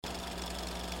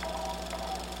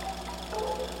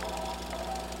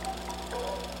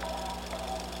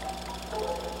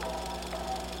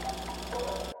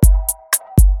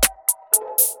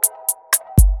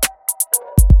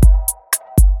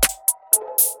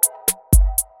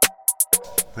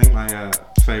I think my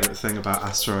favourite thing about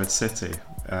Asteroid City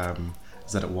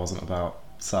is that it wasn't about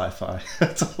sci-fi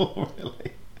at all,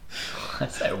 really.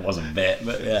 I'd say it was a bit,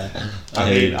 but yeah.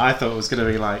 I thought it was going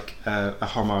to be like a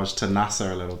homage to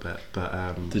NASA a little bit,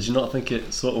 but... Did you not think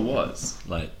it sort of was?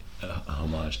 Like a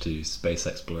homage to space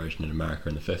exploration in America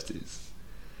in the 50s?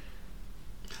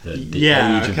 The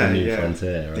age of the new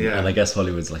frontier. And I guess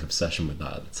Hollywood's like obsession with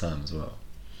that at the time as well.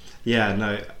 Yeah,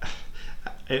 no...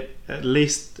 It at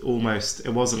least almost...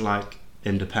 It wasn't like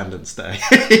Independence Day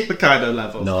kind of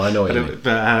level. No, I know what you mean.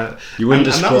 But you wouldn't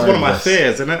and that was one of my this.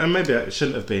 fears, and maybe it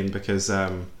shouldn't have been, because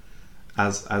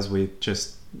as we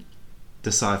just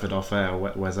deciphered off air,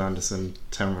 Wes Anderson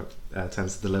tends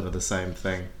to deliver the same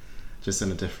thing, just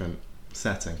in a different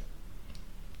setting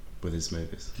with his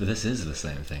movies. But this is the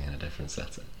same thing in a different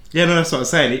setting. Yeah, no, that's what I'm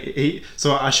saying.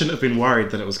 So I shouldn't have been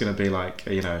worried that it was going to be like,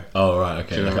 Oh right,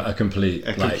 okay, like a complete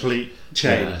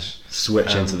change,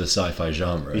 switch into the sci-fi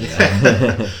genre.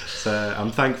 Yeah. So I'm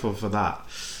thankful for that.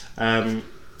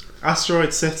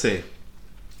 Asteroid City.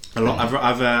 A lot.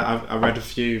 I've read a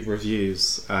few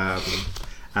reviews,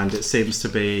 and it seems to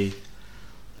be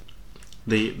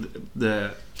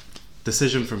the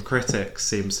decision from critics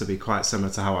seems to be quite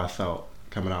similar to how I felt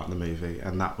coming out of the movie,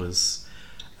 and that was.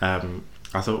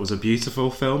 I thought it was a beautiful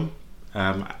film,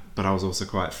 but I was also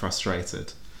quite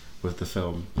frustrated with the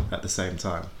film at the same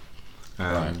time.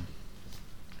 Right.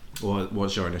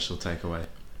 What's your initial takeaway?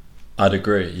 I'd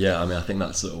agree. Yeah, I mean, I think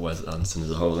that's sort of Wes Anderson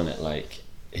as a whole, isn't it? Like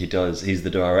he's the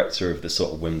director of the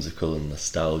sort of whimsical and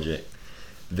nostalgic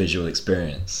visual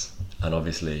experience, and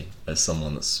obviously, as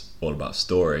someone that's all about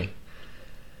story,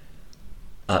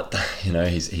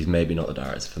 he's maybe not the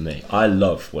director for me. I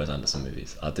love Wes Anderson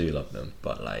movies. I do love them,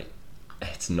 but like.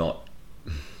 It's not.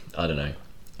 I don't know.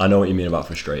 I know what you mean about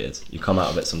frustrated. You come out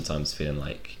of it sometimes feeling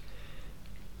like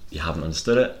you haven't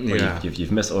understood it, or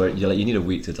you've missed, or you need a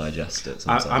week to digest it.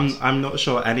 Sometimes. I'm not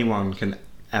sure anyone can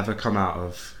ever come out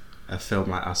of a film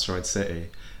like Asteroid City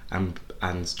and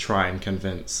try and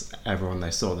convince everyone they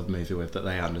saw the movie with that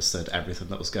they understood everything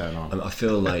that was going on. I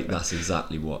feel like that's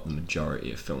exactly what the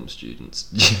majority of film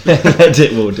students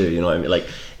will do. You know what I mean? Like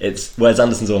it's Wes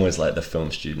Anderson's almost like the film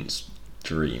students'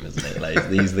 dream, isn't it?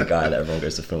 Like he's the guy that everyone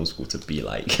goes to film school to be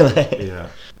like. Yeah.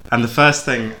 And the first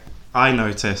thing I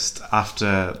noticed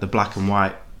after the black and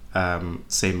white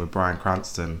scene with Bryan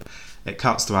Cranston, it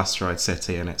cuts to Asteroid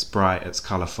City and it's bright, it's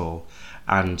colourful,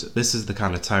 and this is the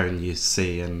kind of tone you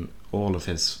see in all of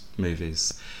his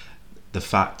movies. The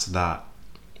fact that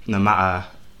no matter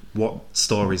what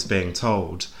story's being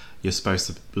told, you're supposed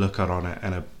to look on it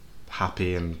in a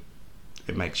happy and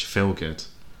it makes you feel good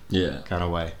kind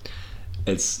of way.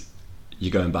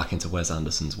 You're going back into Wes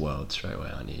Anderson's world straight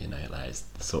away, aren't you? You know, like it's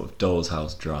the sort of doll's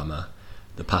house drama,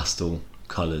 the pastel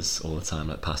colours all the time,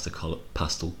 like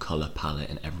pastel colour palette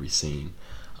in every scene.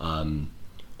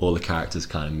 All the characters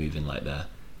kind of moving like they're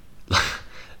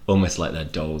almost like they're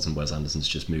dolls, and Wes Anderson's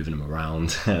just moving them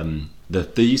around.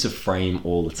 The use of frame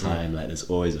all the time, like there's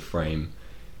always a frame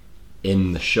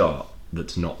in the shot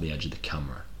that's not the edge of the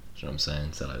camera. Do you know what I'm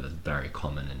saying? So like that's very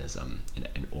common in his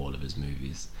in all of his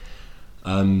movies.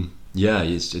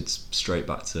 It's straight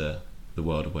back to the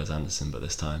world of Wes Anderson, but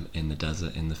this time in the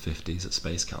desert in the 50s at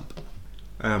space camp.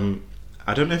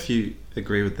 I don't know if you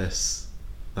agree with this,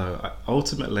 though.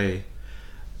 Ultimately,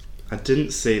 I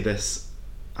didn't see this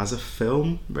as a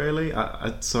film, really.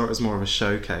 I saw it as more of a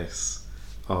showcase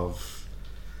of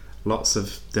lots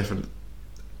of different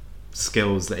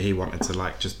skills that he wanted to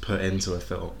like just put into a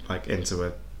film, like into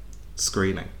a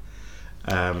screening.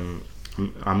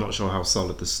 I'm not sure how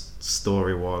solid the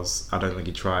story was. I don't think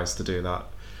he tries to do that.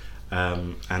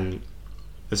 And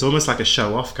it's almost like a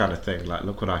show-off kind of thing, like,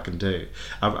 look what I can do.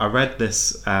 I read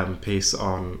this piece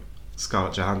on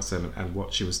Scarlett Johansson and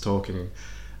what she was talking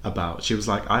about. She was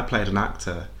like, I played an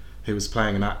actor who was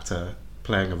playing an actor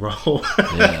playing a role.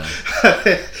 Yeah.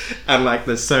 And like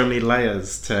there's so many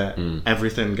layers to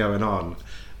everything going on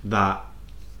that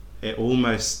it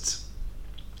was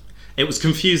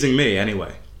confusing me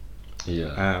anyway.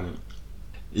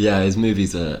 His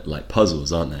movies are like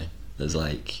puzzles, aren't they? There's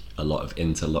like a lot of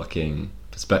interlocking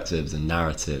perspectives and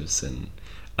narratives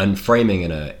and framing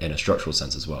in a structural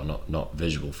sense as well, not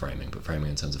visual framing, but framing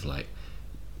in terms of like,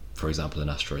 for example, in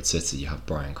Asteroid City you have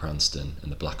Bryan Cranston in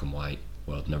the black and white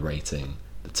world narrating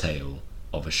the tale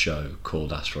of a show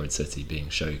called Asteroid City being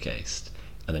showcased,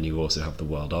 and then you also have the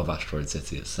world of Asteroid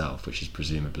City itself, which is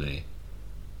presumably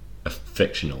a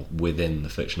fictional within the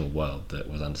fictional world that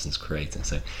Wes Anderson's creating.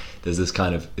 So there's this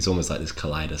kind of, it's almost like this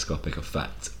kaleidoscopic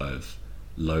effect of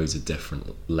loads of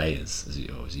different layers, as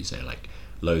you say, like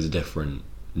loads of different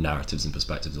narratives and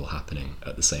perspectives all happening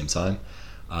at the same time.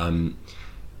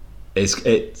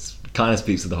 It's kind of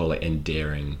speaks to the whole like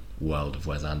endearing world of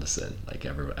Wes Anderson. Like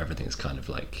everything's kind of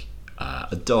like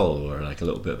a doll or like a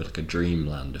little bit of like a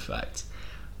dreamland effect.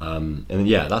 And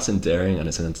yeah, that's endearing and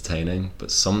it's entertaining,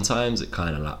 but sometimes it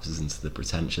kind of lapses into the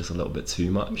pretentious a little bit too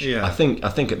much. Yeah. I think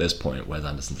at this point Wes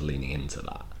Anderson's leaning into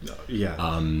that.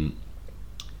 Yeah.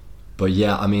 But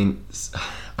yeah, I mean,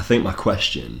 I think my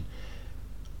question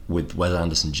with Wes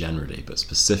Anderson generally, but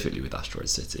specifically with Asteroid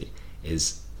City,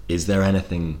 is there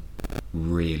anything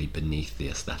really beneath the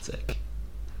aesthetic?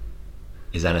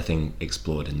 Is anything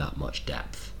explored in that much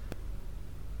depth?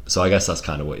 So I guess that's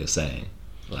kind of what you're saying,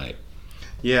 like.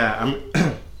 Yeah,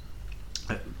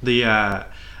 the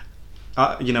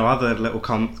other little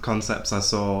concepts I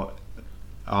saw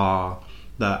are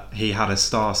that he had a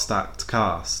star-stacked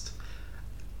cast,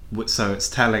 so it's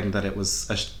telling that it was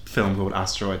a film called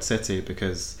Asteroid City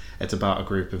because it's about a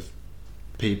group of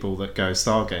people that go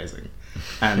stargazing,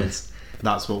 and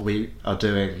that's what we are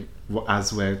doing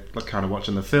as we're kind of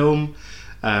watching the film.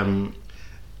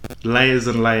 Layers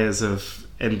and layers of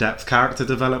in-depth character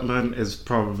development is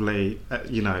probably,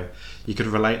 you could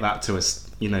relate that to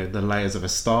the layers of a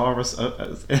star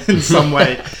in some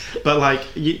way, but like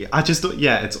I just thought,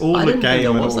 it's all a game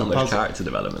and all that a much puzzle. character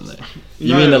development though.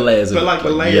 You mean the layers, but like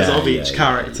the layers of each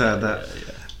character that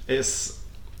it's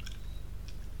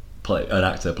an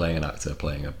actor playing an actor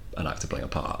playing an actor playing a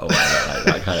part, or whatever, like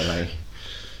that kind of thing.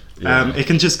 Yeah. It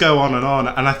can just go on,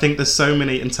 and I think there's so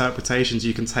many interpretations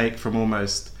you can take from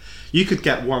almost. You could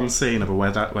get one scene of a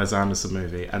Wes Anderson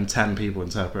movie and 10 people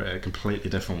interpret it a completely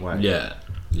different way. Yeah.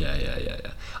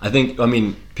 I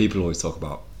mean, people always talk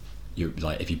about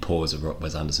if you pause a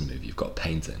Wes Anderson movie, you've got a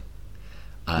painting.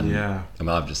 And I mean,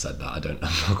 I've just said that. I'm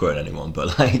not quoting anyone,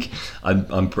 but like,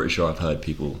 I'm pretty sure I've heard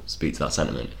people speak to that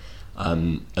sentiment.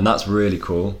 And that's really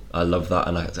cool. I love that,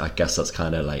 and I guess that's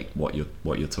kind of like what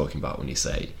you're talking about when you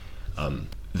say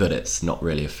that it's not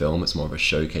really a film; it's more of a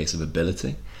showcase of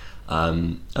ability.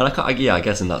 And I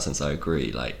guess in that sense I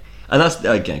agree. Like, and that's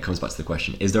again it comes back to the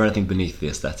question: is there anything beneath the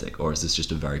aesthetic, or is this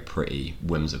just a very pretty,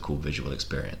 whimsical visual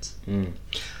experience? And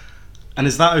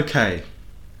is that okay?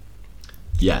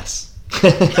 Yes.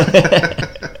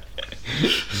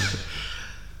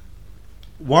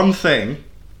 One thing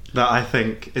that I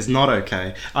think is not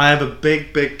okay. I have a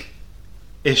big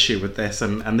issue with this,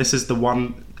 and this is the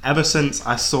one. Ever since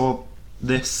I saw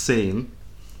this scene,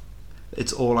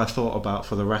 it's all I thought about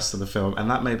for the rest of the film, and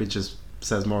that maybe just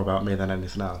says more about me than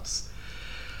anything else.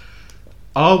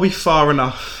 Are we far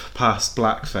enough past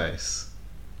blackface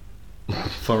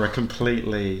for a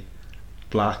completely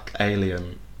black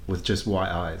alien with just white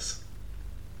eyes?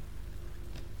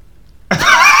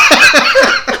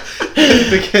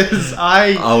 Because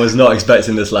I was not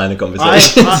expecting this line of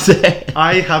conversation.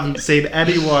 I haven't seen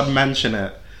anyone mention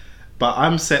it, but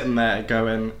I'm sitting there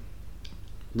going,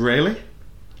 really?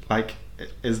 Like,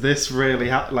 is this really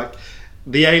like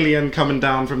the alien coming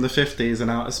down from the 50s in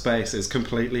outer space is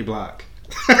completely black?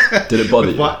 Did it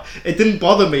bother you? It didn't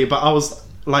bother me, but I was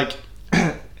like,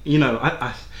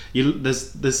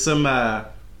 there's some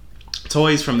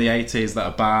toys from the 80s that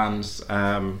are banned.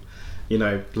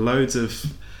 Loads of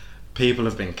people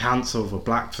have been cancelled for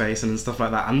blackface and stuff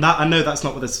like that. And that I know that's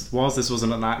not what this was. This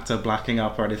wasn't an actor blacking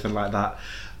up or anything like that.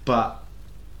 But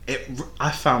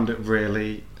I found it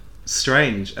really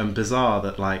strange and bizarre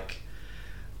that, like,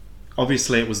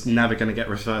 obviously it was never going to get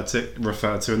referred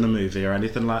to in the movie or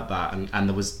anything like that, and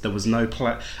there was no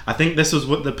play. I think this was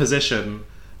what the position,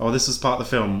 or this was part of the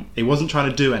film. He wasn't trying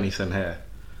to do anything here,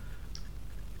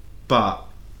 but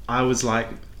I was like,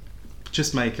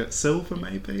 just make it silver,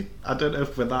 maybe. I don't know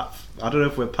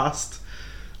if we're past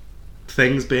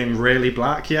things being really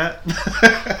black yet.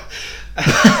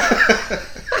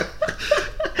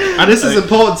 And this is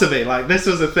important to me. Like, this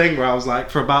was a thing where I was like,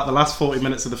 for about the last 40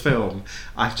 minutes of the film,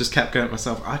 I just kept going to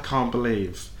myself, I can't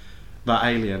believe that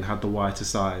alien had the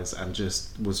whitest eyes and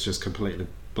was just completely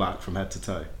black from head to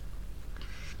toe.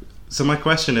 So my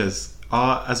question is,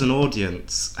 as an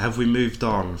audience, have we moved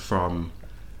on from...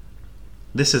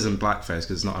 This isn't blackface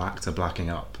because it's not an actor blacking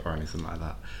up or anything like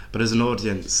that. But as an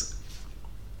audience,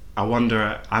 I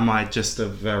wonder, am I just a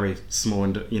very small,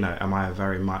 am I a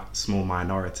very small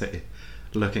minority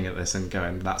looking at this and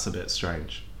going, that's a bit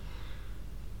strange?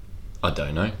 I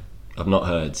don't know. I've not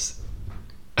heard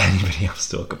anybody else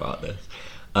talk about this.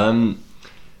 I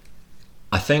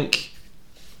think,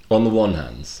 on the one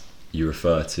hand, you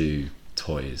refer to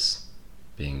toys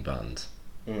being banned,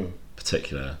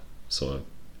 particular sort of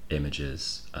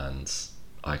images and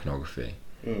iconography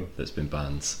that's been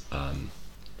banned, and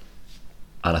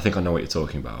I think I know what you're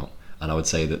talking about, and I would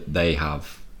say that they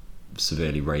have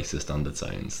severely racist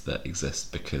undertones that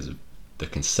exist because of the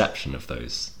conception of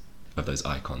those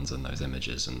icons and those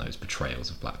images and those portrayals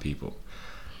of black people.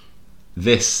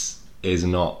 This is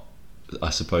not, I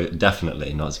suppose,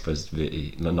 definitely not supposed to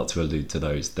be, not to allude to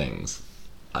those things.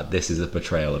 This is a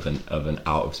portrayal of an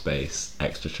out of space,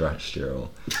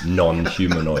 extraterrestrial,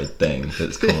 non-humanoid thing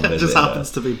that's come and It just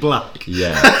happens to be black.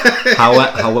 Yeah.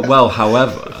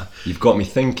 However, you've got me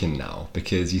thinking now,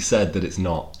 because you said that it's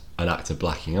not an act of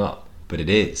blacking up, but it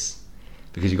is,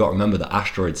 because you've got to remember that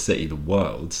Asteroid City, the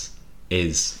world,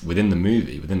 is within the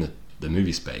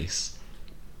movie space,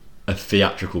 a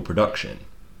theatrical production,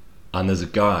 and there's a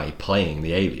guy playing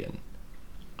the alien,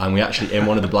 and we actually, in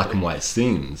one of the black and white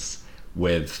scenes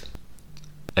with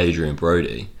Adrian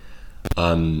Brody,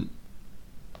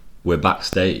 we're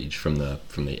backstage from the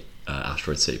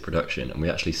Asteroid City production, and we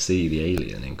actually see the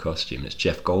alien in costume. It's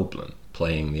Jeff Goldblum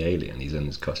playing the alien. He's in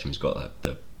his costume. He's got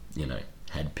the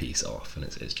headpiece off, and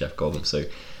it's Jeff Goldblum. So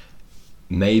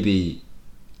maybe,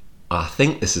 I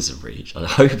think this is a reach. I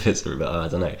hope it's a reach. I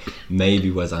don't know.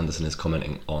 Maybe Wes Anderson is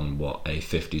commenting on what a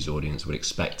 50s audience would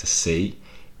expect to see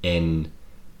in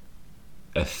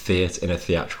a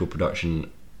theatrical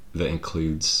production that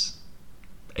includes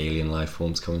alien life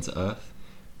forms coming to Earth.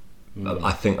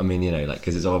 I think,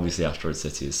 because it's obviously Asteroid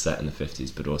City is set in the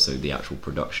 50s, but also the actual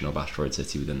production of Asteroid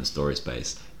City within the story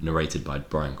space, narrated by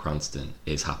Bryan Cranston,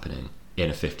 is happening in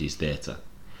a 50s theatre.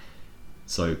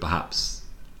 So perhaps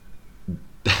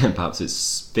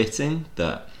it's fitting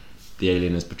that the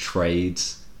alien is portrayed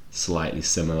slightly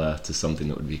similar to something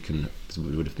that would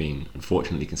have been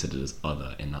unfortunately considered as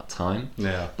other in that time.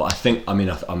 Yeah. But I think,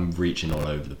 I'm reaching all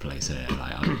over the place here.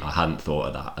 I hadn't thought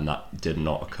of that, and that did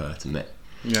not occur to me.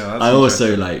 Yeah, that's I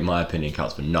also, my opinion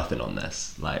counts for nothing on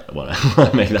this. I want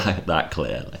to make that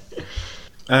clear.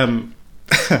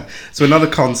 So another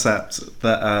concept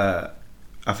that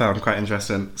I found quite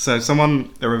interesting. So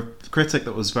a critic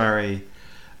that was very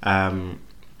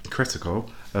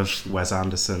critical of Wes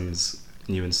Anderson's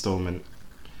new installment,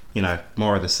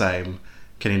 more of the same,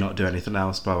 can he not do anything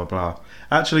else, blah blah blah,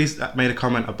 actually made a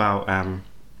comment about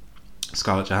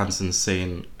Scarlett Johansson's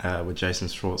scene with Jason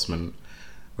Schwartzman,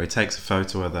 where he takes a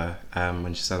photo with her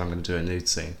when she said, "I'm going to do a nude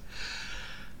scene."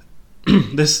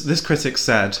 This critic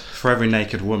said, for every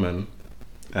naked woman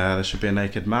there should be a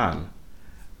naked man.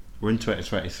 We're in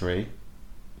 2023.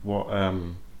 What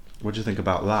do you think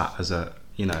about that? As a,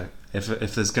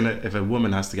 if a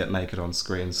woman has to get naked on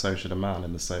screen, so should a man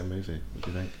in the same movie. What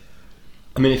do you think?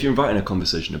 If you're inviting a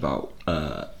conversation about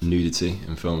nudity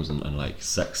in films and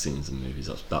sex scenes in movies,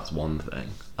 that's one thing.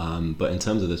 But in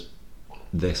terms of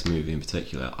this movie in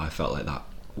particular, I felt like that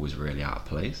was really out of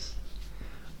place.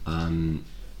 I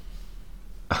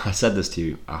said this to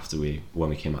you when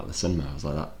we came out of the cinema. I was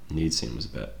like, that nude scene was a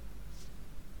bit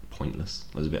pointless.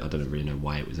 I don't really know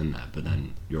why it was in there. But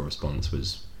then your response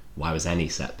was, why was any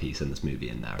set piece in this movie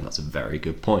in there? And that's a very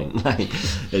good point.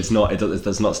 It's not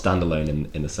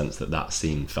standalone in the sense that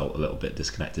scene felt a little bit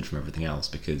disconnected from everything else,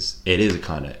 because it is a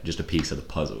kind of just a piece of the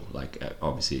puzzle.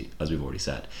 Obviously, as we've already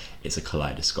said, it's a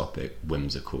kaleidoscopic,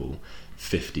 whimsical,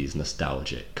 50s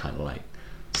nostalgic kind of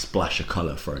splash of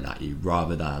colour thrown at you,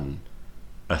 rather than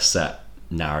a set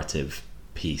narrative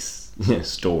piece,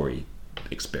 story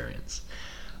experience.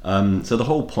 So the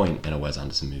whole point in a Wes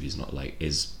Anderson movie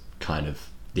is kind of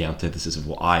the antithesis of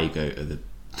what I go to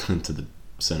the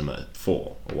cinema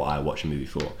for, or what I watch a movie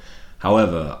for.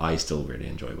 However, I still really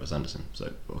enjoy Wes Anderson,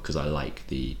 because I like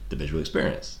the visual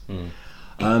experience.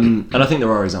 And I think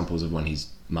there are examples of when he's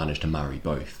managed to marry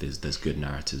both. There's good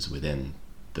narratives within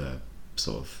the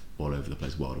sort of all over the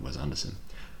place world of Wes Anderson.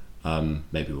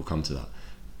 Maybe we'll come to that.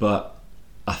 But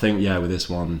I think, with this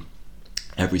one,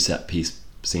 every set piece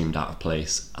seemed out of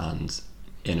place, and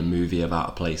in a movie of out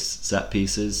of place set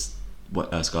pieces,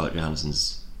 Scarlett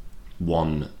Johansson's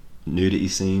one nudity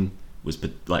scene was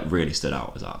really stood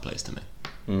out as out of place to me.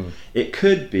 It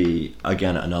could be,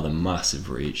 again, another massive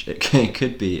reach. It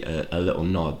could be a little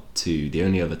nod to the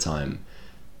only other time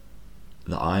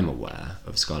that I'm aware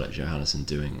of Scarlett Johansson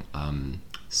doing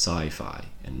sci-fi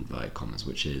in inverted commas,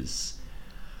 which is,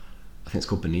 I think it's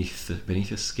called Beneath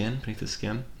the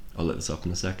Skin. I'll look this up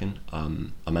in a second.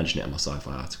 I mentioned it in my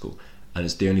sci-fi article, and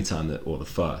it's the only time the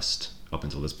first, up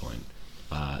until this point,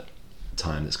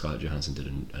 time that Scarlett Johansson did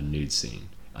a nude scene,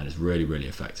 and it's really, really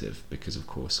effective, because of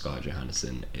course Scarlett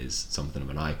Johansson is something of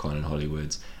an icon in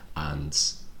Hollywood, and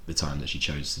the time that she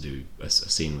chose to do a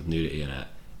scene with nudity in it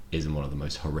is in one of the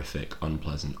most horrific,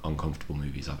 unpleasant, uncomfortable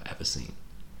movies I've ever seen.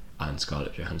 And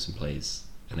Scarlett Johansson plays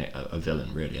a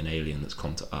villain, really, an alien that's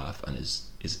come to Earth and is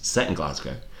set in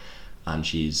Glasgow, and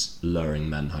she's luring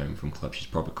men home from clubs. She's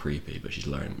proper creepy, but she's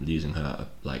using her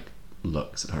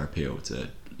looks and her appeal to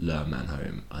lure men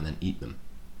home and then eat them,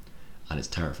 and it's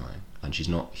terrifying. And she's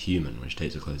not human when she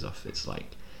takes her clothes off. It's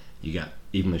like you get,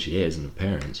 even though she is in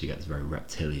appearance, you get this very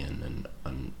reptilian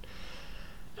and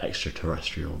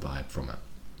extraterrestrial vibe from it,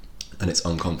 and it's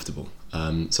uncomfortable.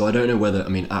 So I don't know whether, I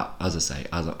mean, as I say,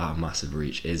 at a massive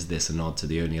reach, is this a nod to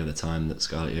the only other time that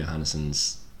Scarlett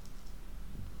Johansson's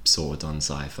sort of done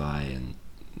sci-fi,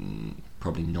 and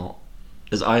probably not.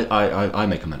 As I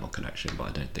make a mental connection, but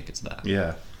I don't think it's there.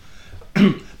 Yeah.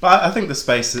 But I think the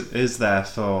space is there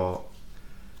for.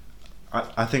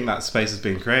 I think that space has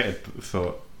been created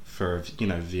for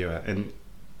viewer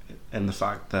in the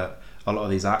fact that a lot of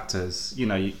these actors, you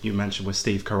mentioned with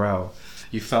Steve Carell,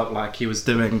 you felt like he was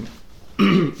doing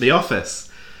The Office.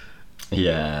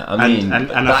 Yeah, I mean,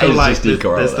 and I feel like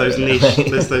there's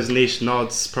those niche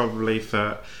nods probably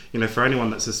for for anyone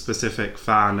that's a specific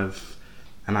fan of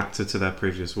an actor to their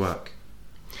previous work.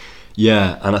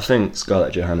 Yeah, and I think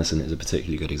Scarlett Johansson is a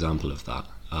particularly good example of that.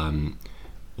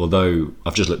 Although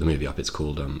I've just looked the movie up, it's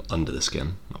called Under the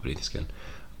Skin, not Beneath the Skin.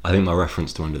 I think my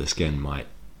reference to Under the Skin might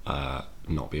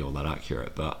not be all that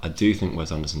accurate, but I do think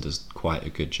Wes Anderson does quite a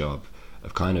good job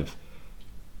of kind of,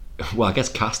 well, I guess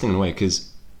casting in a way,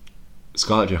 because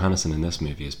Scarlett Johansson in this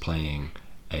movie is playing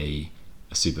a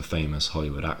super famous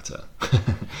Hollywood actor,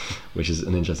 which is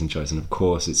an interesting choice. And of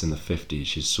course, it's in the 50s.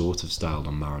 She's sort of styled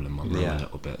on Marilyn Monroe a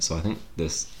little bit. So I think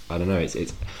this, I don't know, it's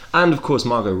and of course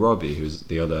Margot Robbie, who's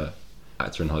the other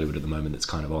actor in Hollywood at the moment that's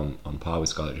kind of on par with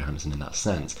Scarlett Johansson in that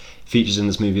sense, features in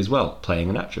this movie as well, playing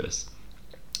an actress.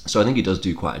 So I think he does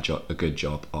do quite a good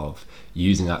job of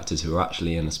using actors who are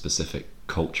actually in a specific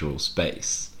cultural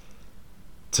space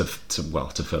to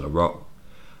fill a role.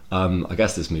 I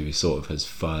guess this movie sort of has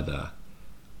further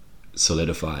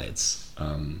solidified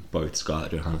both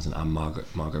Scarlett Johansson and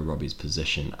Margot Robbie's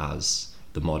position as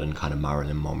the modern kind of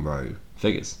Marilyn Monroe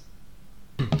figures.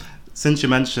 Since you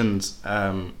mentioned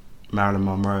Marilyn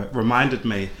Monroe, it reminded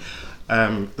me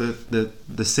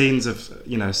the scenes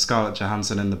of Scarlett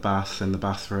Johansson in the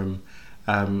bathroom.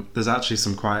 There's actually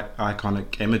some quite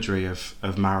iconic imagery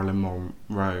of Marilyn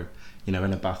Monroe, in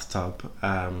a bathtub,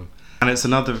 and it's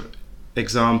another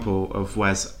example of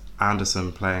Wes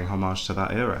Anderson playing homage to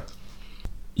that era.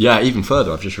 Yeah, even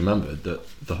further, I've just remembered that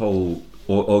the whole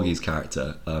Augie's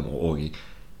character, or Augie,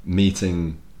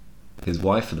 meeting his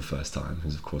wife for the first time,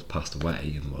 who's of course passed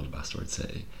away in the world of Asteroid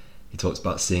City. He talks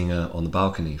about seeing her on the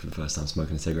balcony for the first time,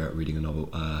 smoking a cigarette, reading a novel,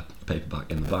 a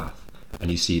paperback in the bath, and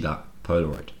you see that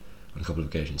Polaroid on a couple of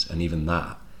occasions, and even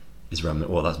that is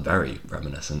that's very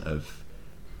reminiscent of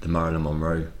the Marilyn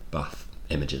Monroe bath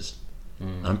images.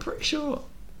 I'm pretty sure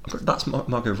that's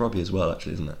Margot Robbie as well,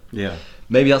 actually, isn't it? Yeah.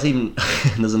 Maybe that's even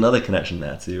there's another connection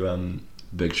there to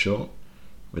Big Short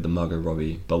with the Margot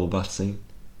Robbie bubble bath scene,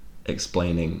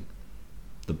 explaining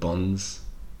the bonds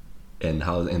in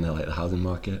the housing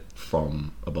market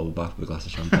from a bubble bath with a glass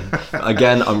of champagne.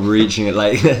 Again, I'm reaching it.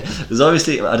 Like, there's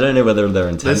obviously, I don't know whether they're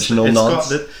intentional nods.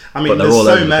 But there's all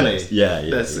so many. Yeah.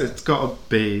 It's got to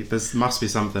be. There must be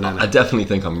something in it. I definitely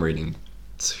think I'm reading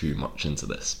too much into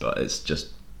this, but it's just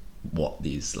what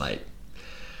these like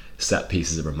set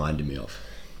pieces are reminding me of.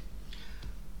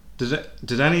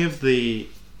 Did any of the?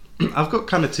 I've got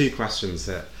kind of two questions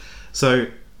here. So,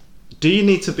 do you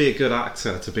need to be a good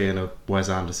actor to be in a Wes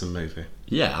Anderson movie?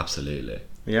 Yeah, absolutely.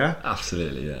 Yeah?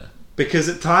 Absolutely, yeah. Because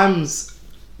at times,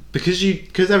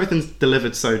 because everything's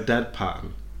delivered so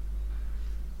deadpan,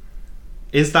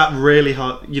 is that really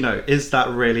hard? Is that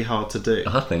really hard to do?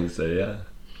 I think so, yeah.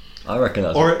 I reckon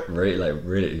that's really a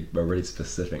really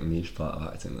specific niche part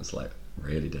of acting that's like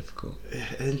really difficult.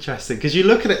 Interesting, because you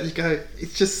look at it and you go,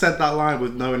 it's just said that line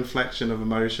with no inflection of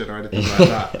emotion or anything like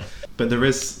that. But there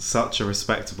is such a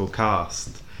respectable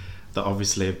cast that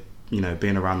obviously,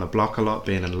 being around the block a lot,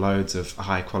 being in loads of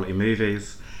high quality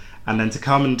movies, and then to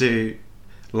come and do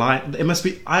it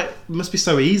must be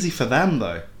so easy for them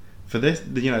though, for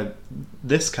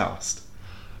this cast.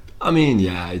 I mean,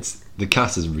 yeah, the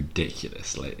cast is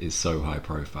ridiculous. Like, it's so high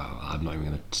profile. I'm not even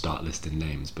going to start listing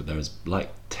names, but there's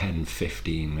like 10,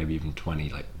 15, maybe even 20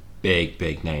 like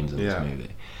big names in this movie.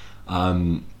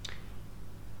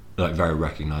 Like very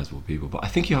recognisable people. But I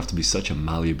think you have to be such a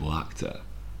malleable actor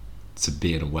to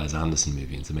be in a Wes Anderson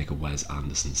movie and to make a Wes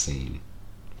Anderson scene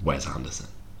Wes Anderson.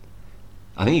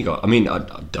 I think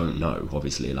I don't know,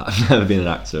 obviously. Like, I've never been an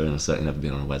actor and I've certainly never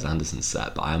been on a Wes Anderson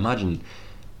set, but I imagine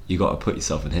you got to put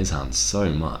yourself in his hands so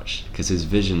much, because his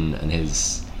vision and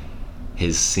his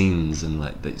scenes and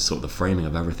like the sort of the framing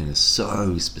of everything is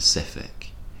so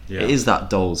specific. Yeah. It is that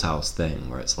Doll's House thing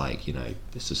where it's like,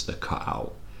 it's just a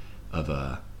cutout of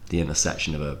the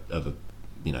intersection of a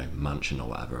mansion or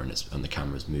whatever, and the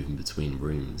camera's moving between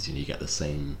rooms, you get the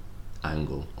same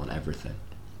angle on everything.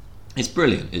 It's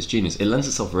brilliant. It's genius. It lends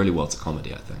itself really well to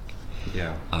comedy, I think.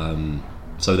 Yeah.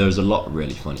 So there's a lot of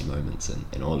really funny moments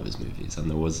in all of his movies, and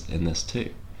there was in this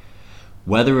too.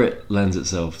 Whether it lends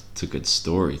itself to good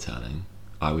storytelling,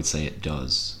 I would say it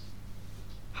does.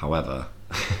 However,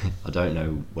 I don't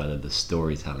know whether the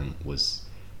storytelling was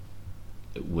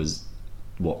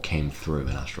what came through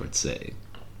in Asteroid City.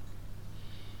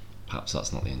 Perhaps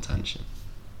that's not the intention.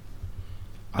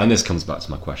 And this comes back to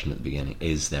my question at the beginning: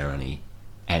 is there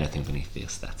anything beneath the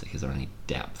aesthetic? Is there any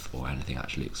depth or anything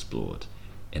actually explored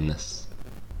in this?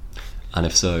 And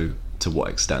if so, to what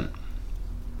extent?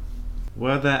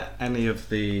 Were there any of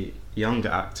the younger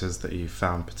actors that you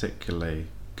found particularly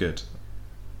good?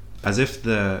 As if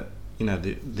the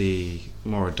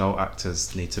more adult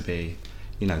actors need to be,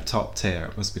 top tier.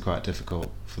 It must be quite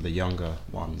difficult for the younger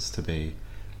ones to be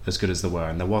as good as they were.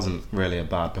 And there wasn't really a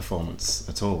bad performance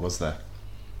at all, was there?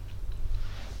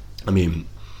 I mean,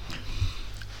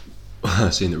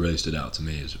 a scene that really stood out to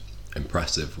me as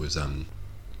impressive was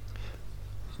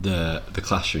the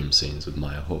classroom scenes with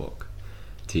Maya Hawke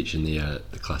teaching the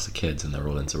class of kids, and they're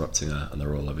all interrupting her, and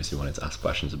they're all obviously wanting to ask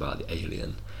questions about the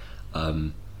alien.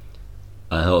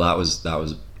 I thought that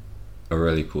was a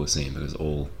really cool scene because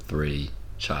all three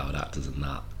child actors in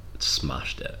that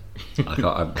smashed it.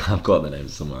 I've got the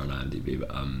names somewhere on IMDb,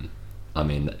 but I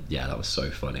mean, yeah, that was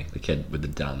so funny. The kid with the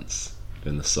dance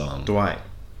in the song, Dwight.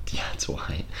 Yeah,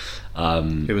 Dwight.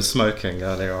 He was smoking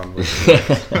earlier on with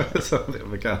some of the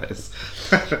other guys.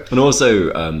 And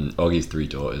also Oggie's three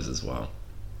daughters as well.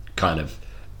 Kind of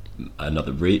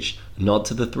another reach, nod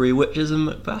to the three witches in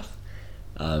Macbeth.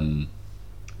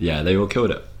 Yeah, they all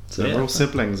killed it. So they're all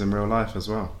siblings in real life as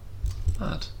well.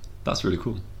 Mad. That's really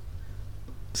cool.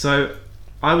 So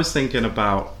I was thinking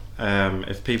about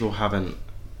if people haven't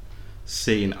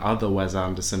seen other Wes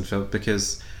Anderson films,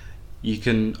 because you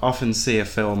can often see a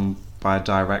film by a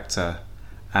director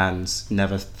and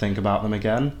never think about them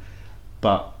again,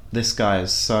 but this guy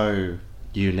is so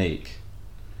unique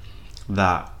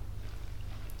that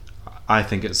I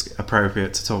think it's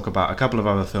appropriate to talk about a couple of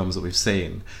other films that we've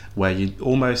seen where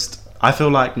I feel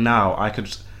like now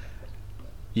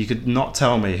you could not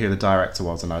tell me who the director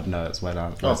was and I'd know it's Wes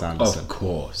Anderson. Of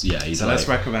course, yeah. He's so let's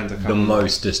recommend a couple. The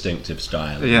most distinctive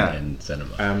style in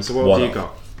cinema. So what have you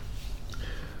got?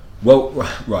 Well,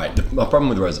 right. My problem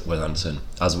with Wes Anderson,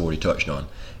 as I've already touched on,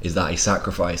 is that he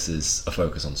sacrifices a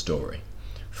focus on story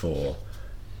for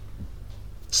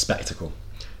spectacle.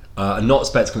 Not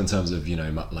spectacle in terms of,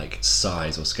 like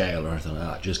size or scale or anything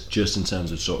like that. Just in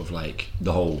terms of sort of like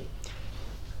the whole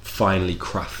finely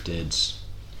crafted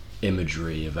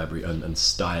imagery of and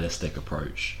stylistic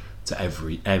approach to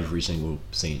every single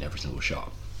scene, every single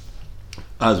shot.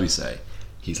 As we say,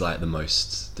 he's like the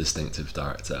most distinctive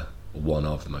director, one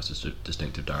of the most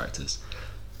distinctive directors,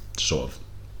 sort of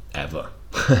ever.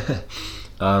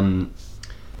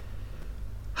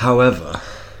 However,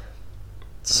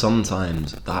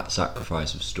 sometimes that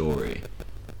sacrifice of story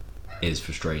is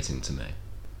frustrating to me.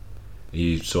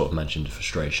 You sort of mentioned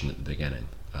frustration at the beginning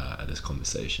of this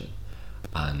conversation,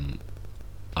 and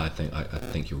I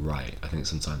think you're right. I think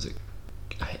sometimes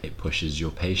it pushes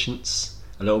your patience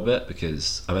a little bit,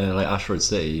 because I mean, like Asteroid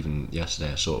City, even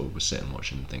yesterday I sort of was sitting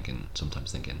watching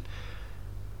sometimes thinking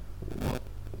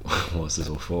what's this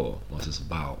all for? What's this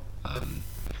about?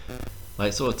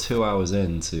 Like sort of 2 hours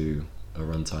into a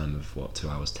runtime of 2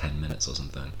 hours 10 minutes or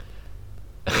something.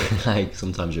 Like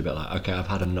sometimes you're a bit like, okay, I've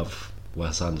had enough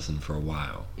Wes Anderson for a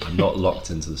while. I'm not locked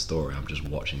into the story, I'm just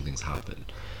watching things happen.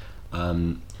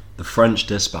 The French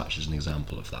Dispatch is an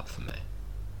example of that for me.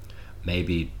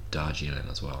 Maybe Darjeeling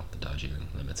as well, the Darjeeling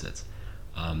Limited.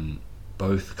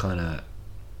 Both kind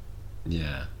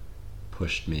of,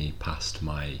 pushed me past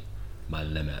my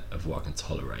limit of what I can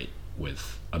tolerate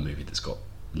with a movie that's got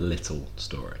little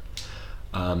story.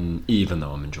 Even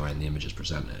though I'm enjoying the images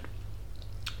presented.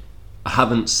 I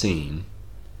haven't seen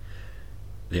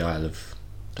The Isle of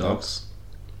Dogs.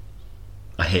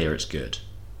 I hear it's good.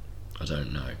 I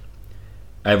don't know.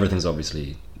 Everything's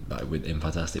obviously like in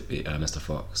Fantastic Mr.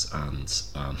 Fox and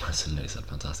I suddenly said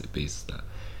Fantastic Beasts there.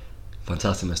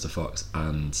 Fantastic Mr. Fox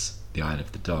and The Isle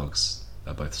of the Dogs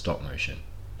are both stop motion.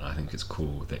 And I think it's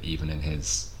cool that even in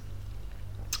his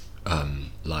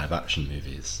live action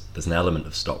movies there's an element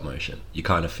of stop motion. You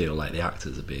kind of feel like the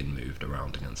actors are being moved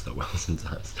around against their will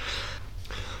sometimes.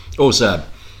 Also,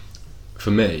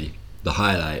 for me, the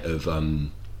highlight of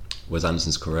Wes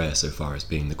Anderson's career so far has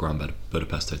been the Grand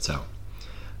Budapest Hotel,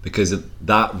 because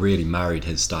that really married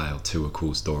his style to a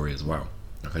cool story as well.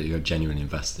 Okay, you're genuinely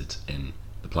invested in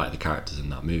the plight of the characters in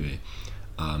that movie.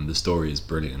 The story is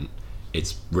brilliant.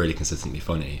 It's really consistently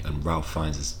funny, and Ralph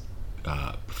Fiennes is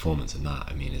performance in that,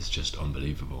 I mean, is just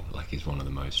unbelievable. Like, he's one of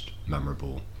the most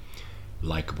memorable,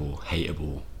 likable,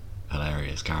 hateable,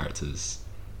 hilarious characters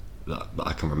that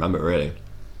I can remember, really.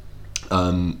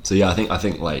 So yeah, I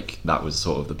think like that was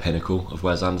sort of the pinnacle of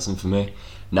Wes Anderson for me.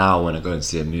 Now when I go and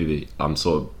see a movie, that's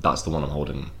the one I'm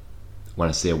holding. When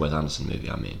I see a Wes Anderson movie,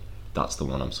 I mean, that's the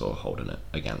one I'm sort of holding it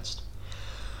against.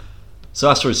 So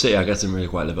Asteroid City, I guess, didn't really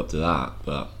quite live up to that,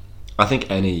 but I think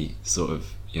any sort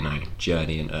of, you know,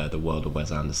 journey into the world of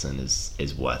Wes Anderson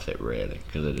is worth it, really,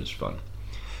 because it is fun.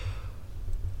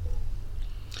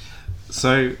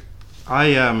 So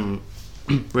I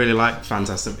really like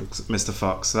Fantastic Mr.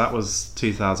 Fox. So that was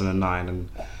 2009, and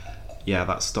yeah,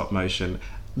 that's stop motion.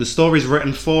 The story's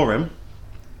written for him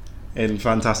in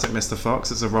Fantastic Mr.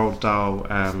 Fox. It's a Roald Dahl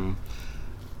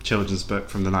children's book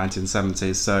from the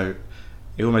 1970s, so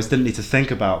he almost didn't need to think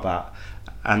about that.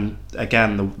 And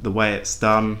again, the way it's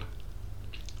done,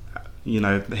 you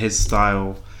know, his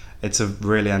style, it's a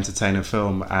really entertaining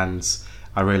film, and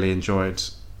I really enjoyed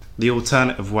the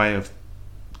alternative way of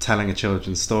telling a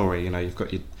children's story. You know, you've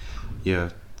got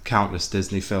your countless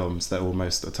Disney films that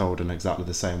almost are told in exactly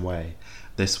the same way.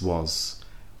 This was,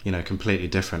 you know, completely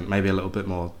different, maybe a little bit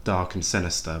more dark and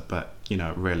sinister, but, you know,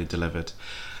 it really delivered.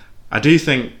 I do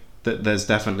think that there's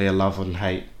definitely a love and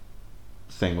hate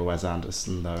thing with Wes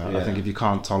Anderson, though. Yeah. I think if you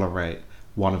can't tolerate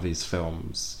one of his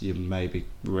films, you maybe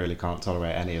really can't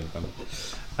tolerate any of them.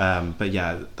 But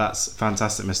yeah, that's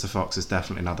Fantastic Mr. Fox is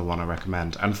definitely another one I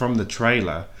recommend. And from the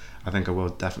trailer, I think I will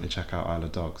definitely check out Isle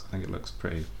of Dogs. I think it looks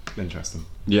pretty interesting.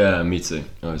 Yeah, me too.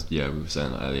 We were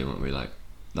saying that earlier, weren't we? Like,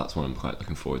 that's one I'm quite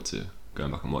looking forward to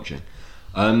going back and watching.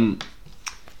 I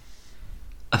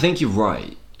think you're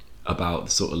right about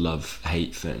the sort of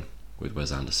love-hate thing with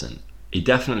Wes Anderson. He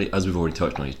definitely, as we've already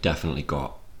touched on, he's definitely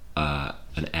got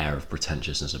an air of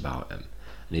pretentiousness about him.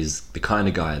 And he's the kind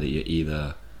of guy that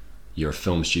you're a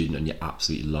film student and you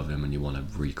absolutely love him and you want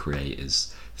to recreate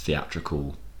his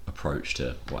theatrical approach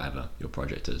to whatever your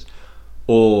project is.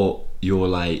 Or you're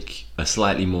like a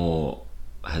slightly more,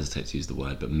 I hesitate to use the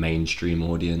word, but mainstream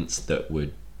audience that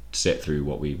would sit through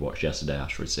what we watched yesterday,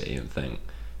 Asteroid City, and think,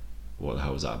 what the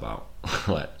hell was that about?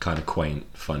 Like, kind of quaint,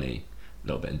 funny, a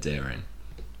little bit endearing,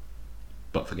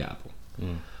 but forgettable.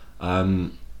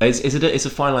 It's a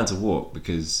fine line to walk,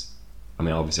 because I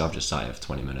mean, obviously I've just sat here for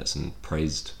 20 minutes and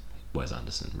praised Wes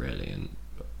Anderson, really, and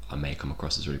I may come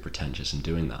across as really pretentious in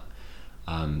doing that.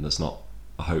 I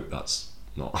hope that's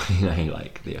not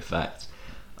like the effect,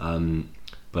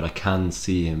 but I can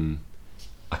see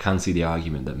the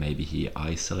argument that maybe he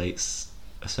isolates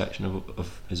a section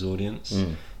of his audience.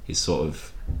 He's sort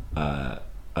of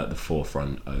at the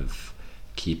forefront of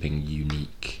keeping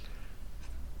unique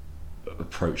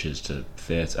approaches to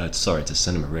to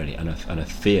cinema, really, and a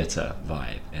theatre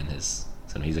vibe in his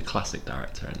cinema. He's a classic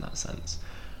director in that sense.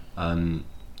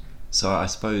 So I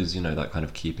suppose, that kind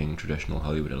of keeping traditional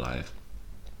Hollywood alive,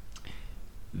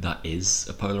 that is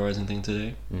a polarizing thing to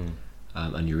do.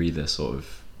 And you're either sort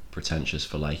of pretentious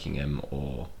for liking him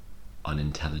or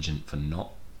unintelligent for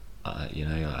not. I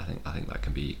think that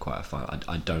can be quite a fun.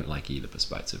 I don't like either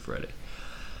perspective, really.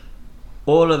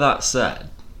 All of that said,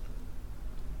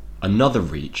 another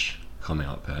reach coming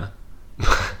up here.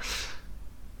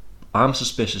 I'm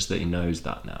suspicious that he knows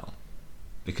that now,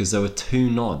 because there were 2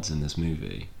 nods in this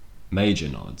movie, major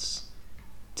nods,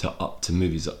 to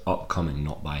movies that are upcoming,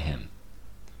 not by him.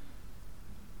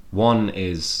 One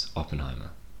is Oppenheimer.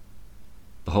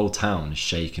 The whole town is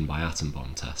shaken by atom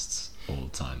bomb tests all the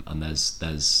time, and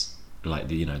there's like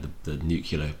the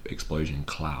nuclear explosion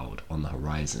cloud on the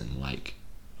horizon, like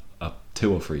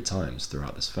 2 or 3 times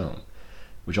throughout this film,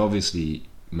 which obviously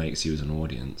makes you as an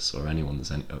audience, or anyone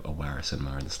that's aware of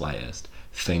cinema in the slightest,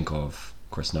 think of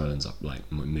Chris Nolan's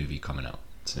movie coming out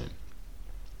soon.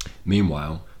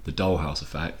 Meanwhile, the dollhouse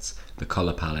effect, the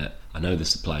colour palette, I know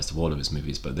this applies to all of his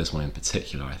movies, but this one in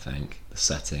particular, I think, the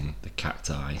setting, the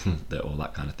cacti, all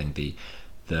that kind of thing,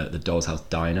 the Doll's House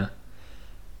diner,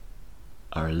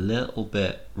 are a little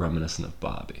bit reminiscent of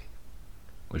Barbie,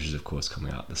 which is of course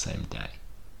coming out the same day.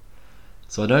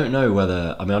 So I don't know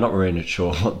whether, I'm not really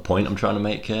sure what point I'm trying to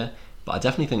make here, but I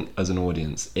definitely think as an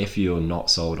audience, if you're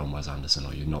not sold on Wes Anderson,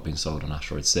 or you've not been sold on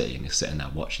Asteroid City, and you're sitting there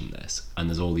watching this, and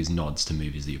there's all these nods to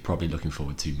movies that you're probably looking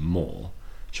forward to more,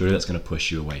 surely that's going to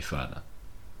push you away further.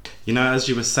 As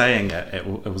you were saying it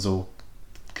was all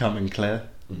coming clear.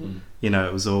 Mm-hmm.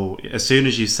 It was all, as soon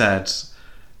as you said,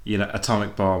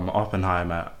 atomic bomb,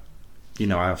 Oppenheimer,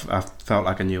 I felt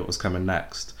like I knew what was coming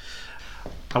next.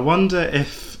 I wonder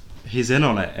if he's in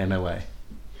on it in a way,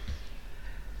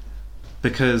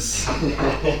 because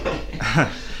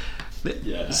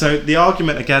yeah. So the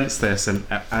argument against this,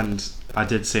 and I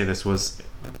did see this was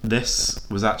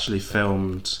actually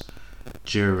filmed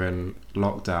during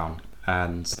lockdown,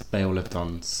 and they all lived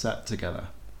on set together.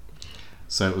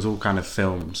 So it was all kind of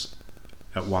filmed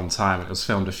at one time. It was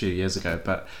filmed a few years ago,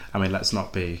 but I mean, let's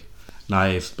not be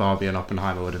naive. Barbie and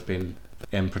Oppenheimer would have been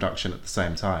in production at the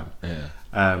same time. Yeah.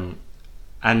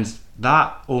 And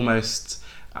that almost,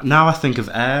 now I think of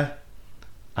Air,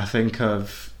 I think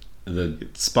of The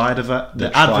Spider-Verse,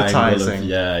 the advertising.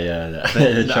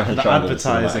 The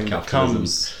advertising that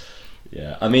comes.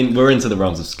 Yeah, I mean, we're into the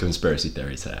realms of conspiracy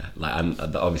theories here. Like, and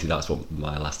obviously that's what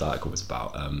my last article was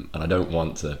about. And I don't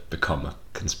want to become a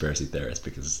conspiracy theorist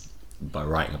because by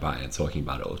writing about it and talking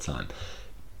about it all the time.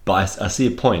 But I see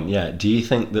a point. Yeah. Do you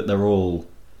think that they're all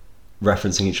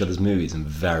referencing each other's movies in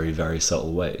very, very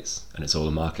subtle ways, and it's all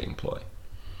a marketing ploy?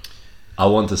 I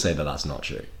want to say that that's not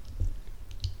true.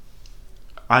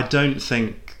 I don't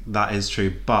think that is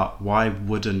true, but why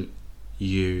wouldn't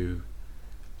you,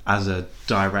 as a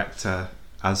director,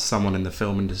 as someone in the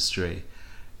film industry,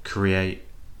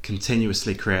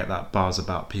 continuously create that buzz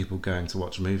about people going to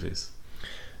watch movies?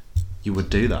 You would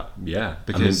do that. Yeah,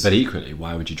 because but equally,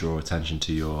 why would you draw attention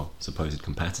to your supposed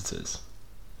competitors?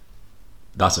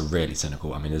 That's a really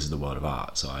cynical. I mean, this is the world of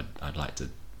art, so I'd like to.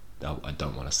 I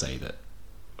don't want to say that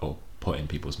or put in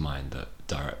people's mind that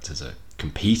directors are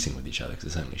competing with each other, because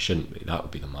it certainly shouldn't be. That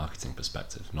would be the marketing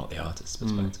perspective, not the artist's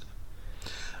perspective.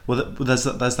 Well, there's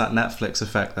that Netflix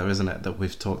effect, though, isn't it? That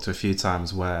we've talked to a few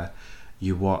times, where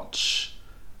you watch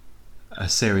a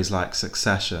series like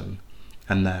Succession,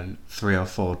 and then 3 or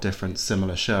 4 different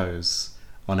similar shows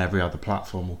on every other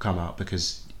platform will come out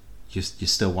because you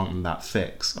still want that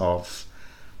fix of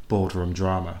boardroom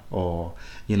drama, or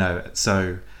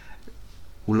so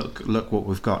look what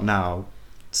we've got now,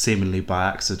 seemingly by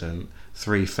accident,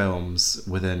 3 films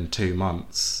within 2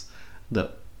 months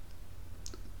that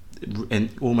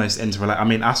almost interrelate. I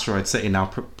mean, Asteroid City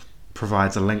now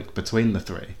provides a link between the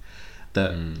 3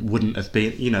 that wouldn't have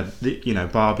been.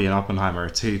 Barbie and Oppenheimer are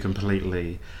 2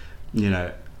 completely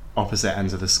opposite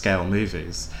ends of the scale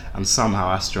movies, and somehow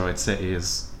Asteroid City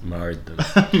is married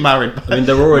them. married. I mean,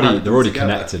 they're already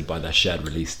connected by their shared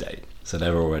release date, so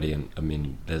they're already in. I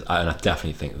mean, and I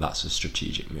definitely think that's a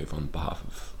strategic move on the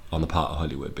part of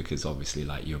Hollywood, because obviously,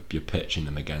 like, you're pitching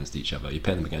them against each other. You're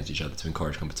pitting them against each other to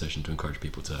encourage competition, to encourage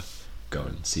people to go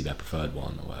and see their preferred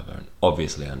one or whatever, and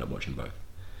obviously end up watching both.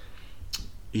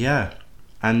 Yeah,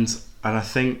 and I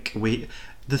think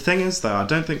the thing is, though, I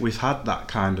don't think we've had that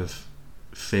kind of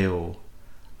feel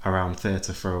around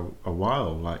theatre for a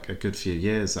while, like a good few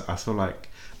years. I feel like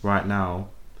right now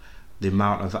the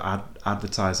amount of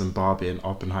advertising Barbie and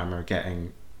Oppenheimer are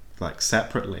getting, like,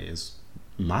 separately is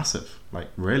massive, like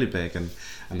really big, and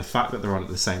the fact that they're on at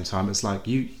the same time, it's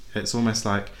almost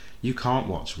like you can't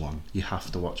watch one, you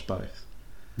have to watch both.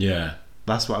 Yeah,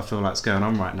 that's what I feel like's going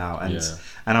on right now.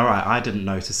 And all right, I didn't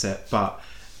notice it, but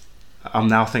I'm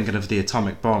now thinking of the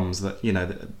atomic bombs that,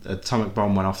 the atomic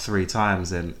bomb went off 3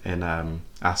 times in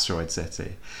Asteroid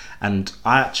City, and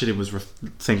I actually was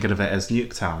thinking of it as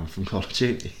Nuketown from Call of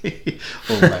Duty,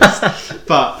 almost.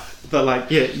 but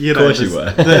like, of course you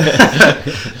were.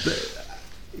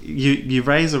 You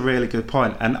raise a really good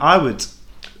point, and I would,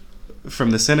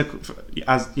 from the cynical,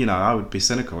 I would be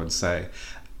cynical and say,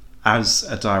 as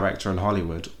a director in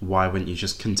Hollywood, why wouldn't you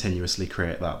just continuously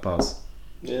create that buzz?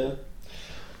 Yeah.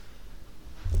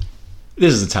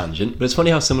 This is a tangent, but it's funny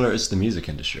how similar it is to the music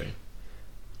industry.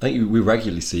 I think we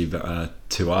regularly see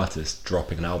 2 artists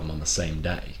dropping an album on the same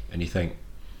day, and you think,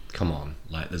 come on,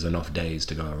 like, there's enough days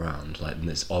to go around, like, and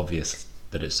it's obvious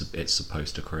that it's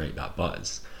supposed to create that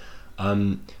buzz.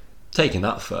 Taking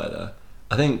that further,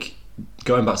 I think,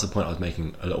 going back to the point I was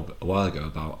making a while ago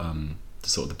about the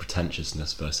sort of the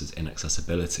pretentiousness versus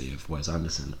inaccessibility of Wes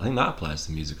Anderson, I think that applies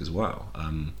to music as well.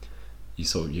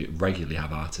 You regularly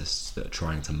have artists that are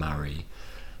trying to marry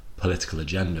political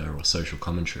agenda or social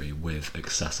commentary with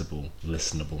accessible,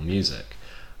 listenable music.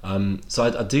 So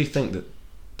I do think that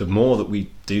the more that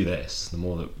we do this, the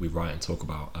more that we write and talk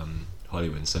about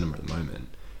Hollywood and cinema at the moment,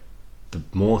 the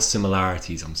more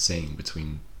similarities I'm seeing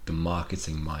between the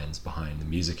marketing minds behind the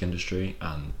music industry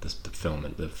and the film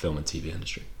and TV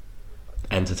industry.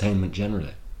 Entertainment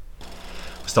generally.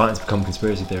 We're starting to become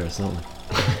conspiracy theorists, aren't we?